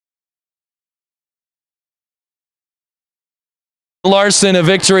Larson, a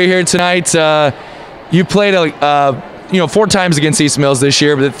victory here tonight. You played 4 times against East Mills this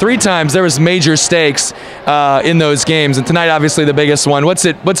year, but 3 times there was major stakes in those games, and tonight obviously the biggest one. What's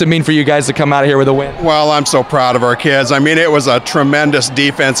it mean for you guys to come out of here with a win? Well, I'm so proud of our kids. I mean, it was a tremendous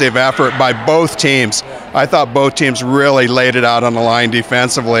defensive effort by both teams. I thought both teams really laid it out on the line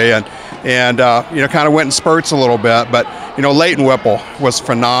defensively, and kind of went in spurts a little bit. But Leighton Whipple was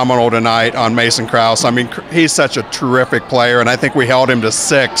phenomenal tonight on Mason Krause. I mean, he's such a terrific player, and I think we held him to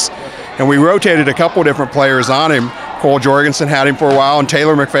 6. And we rotated a couple different players on him. Cole Jorgensen had him for a while, and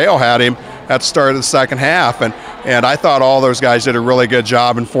Taylor McPhail had him at the start of the second half. And I thought all those guys did a really good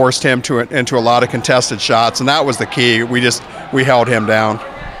job and forced him into a lot of contested shots, and that was the key. We held him down.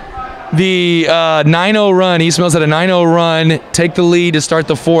 The 9-0 run, East Mills had a 9-0 run, take the lead to start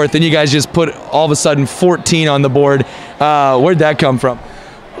the 4th, then you guys just put all of a sudden 14 on the board. Where'd that come from?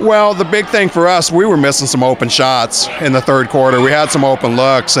 Well, the big thing for us, we were missing some open shots in the third quarter. We had some open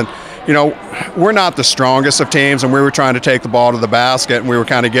looks, and we're not the strongest of teams, and we were trying to take the ball to the basket, and we were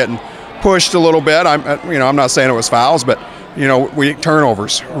kind of getting pushed a little bit. I'm not saying it was fouls, but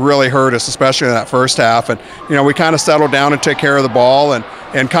turnovers really hurt us, especially in that first half. And we kind of settled down and took care of the ball.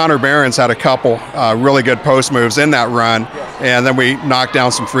 And Connor Behrens had a couple really good post moves in that run, and then we knocked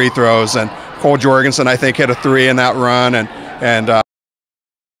down some free throws. And Cole Jorgensen, I think, hit a 3 in that run, and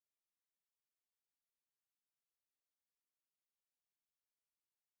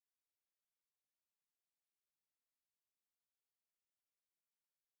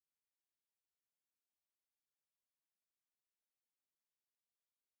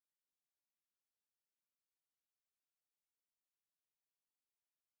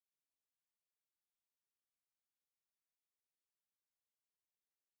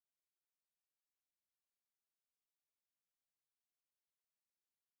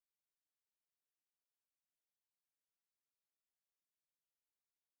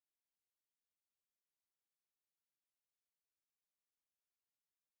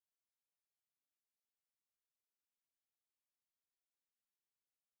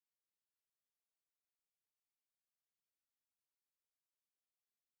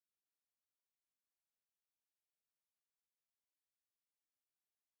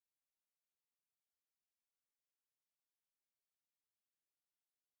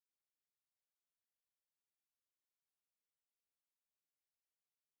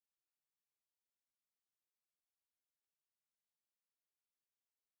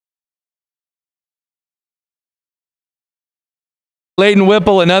Leighton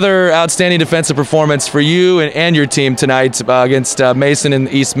Whipple, another outstanding defensive performance for you and your team tonight against Mason and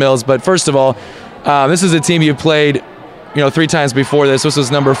East Mills. But first of all, this is a team you played 3 times before this. This was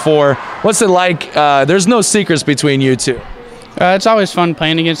number 4. What's it like? There's no secrets between you two. It's always fun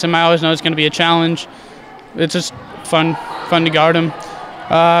playing against them. I always know it's going to be a challenge. It's just fun to guard them.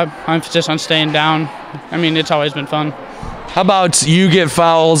 Emphasis on staying down. I mean, it's always been fun. How about you get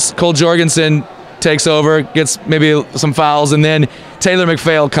fouls, Cole Jorgensen takes over, gets maybe some fouls, and then Taylor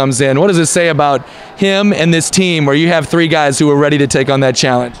McPhail comes in. What does it say about him and this team where you have 3 guys who are ready to take on that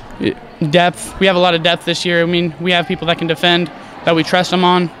challenge? Depth. We have a lot of depth this year. I mean, we have people that can defend, that we trust them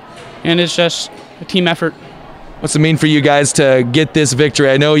on, and it's just a team effort. What's it mean for you guys to get this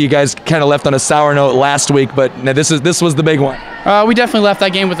victory? I know you guys kind of left on a sour note last week, but this was the big one. We definitely left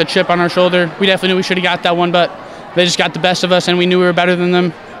that game with a chip on our shoulder. We definitely knew we should have got that one, but they just got the best of us, and we knew we were better than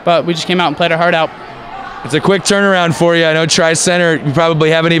them. But we just came out and played our heart out. It's a quick turnaround for you. I know Tri-Center, you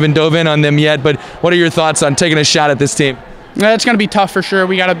probably haven't even dove in on them yet, but what are your thoughts on taking a shot at this team? It's going to be tough for sure.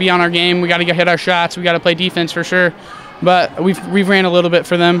 We got to be on our game. We got to hit our shots. We got to play defense for sure. But we've ran a little bit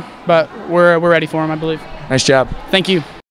for them, but we're ready for them, I believe. Nice job. Thank you.